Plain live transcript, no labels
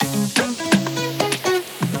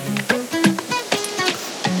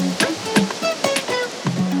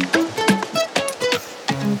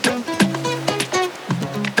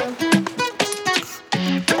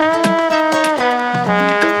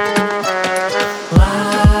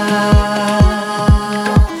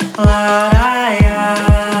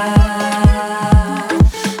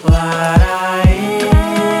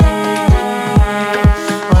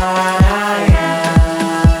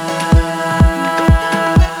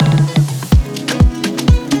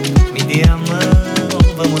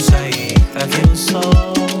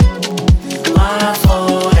sol lá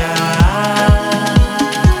fora.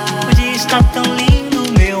 O dia está tão lindo,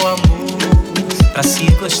 meu amor, pra se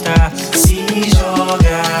gostar, se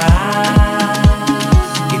joga.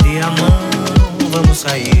 Me dê a mão, vamos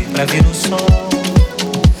sair pra ver o sol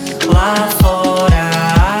lá fora.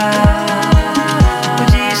 O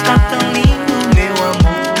dia está tão lindo, meu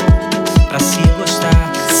amor, pra se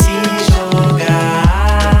gostar, se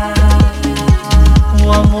jogar.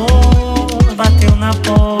 O amor bateu na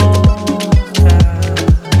porta,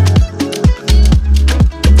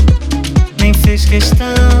 nem fez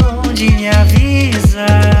questão de me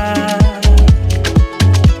avisar.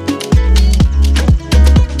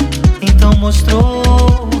 Então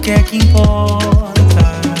mostrou o que é que importa.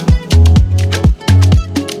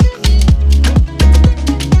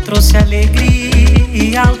 Trouxe alegria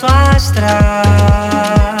e alto astral,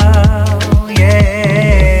 yeah.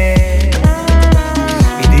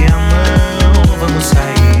 Me dê a mão, vamos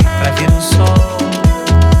sair pra ver o sol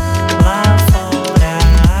lá fora.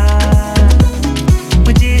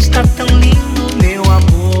 O dia está tão lindo, meu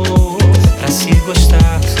amor, pra se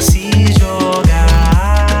gostar, se jogar.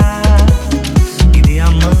 Me dê a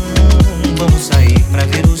mão, vamos sair pra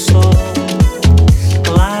ver o sol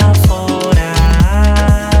lá fora.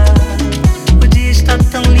 O dia está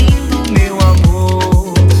tão lindo, meu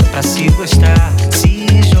amor, pra se gostar, se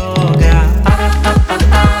jogar.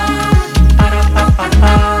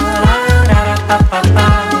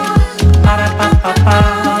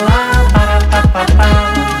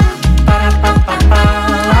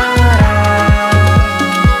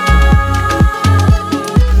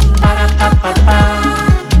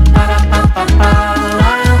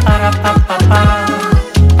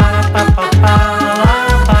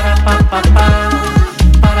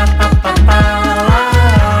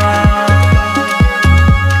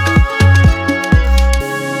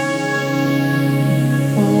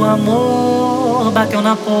 O amor bateu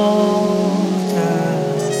na porta,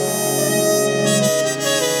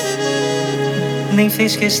 nem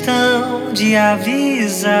fez questão de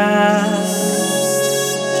avisar.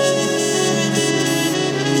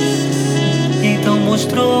 Então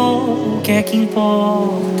mostrou o que é que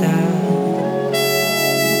importa.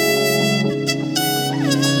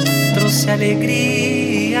 Trouxe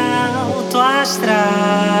alegria alto astral,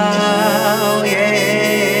 yeah.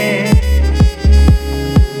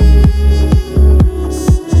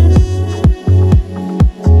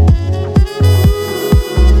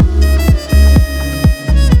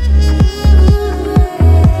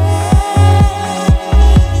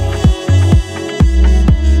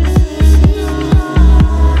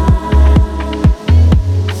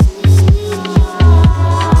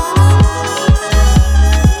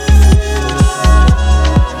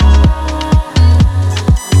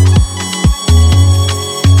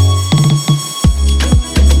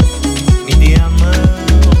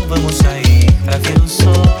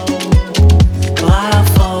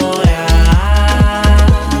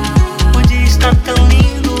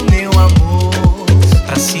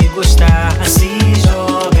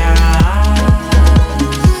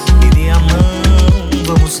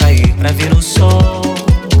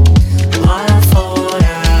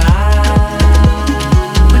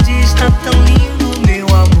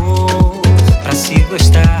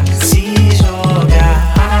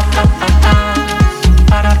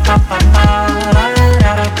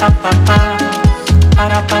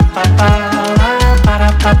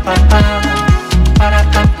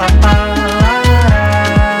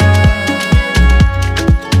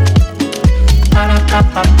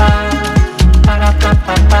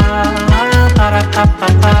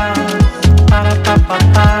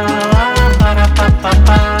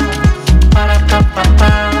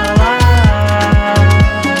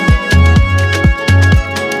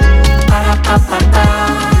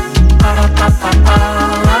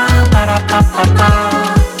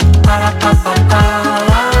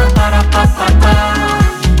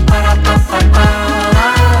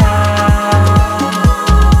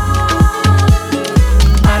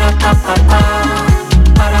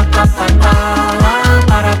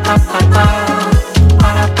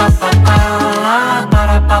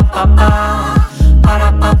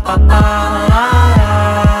 Para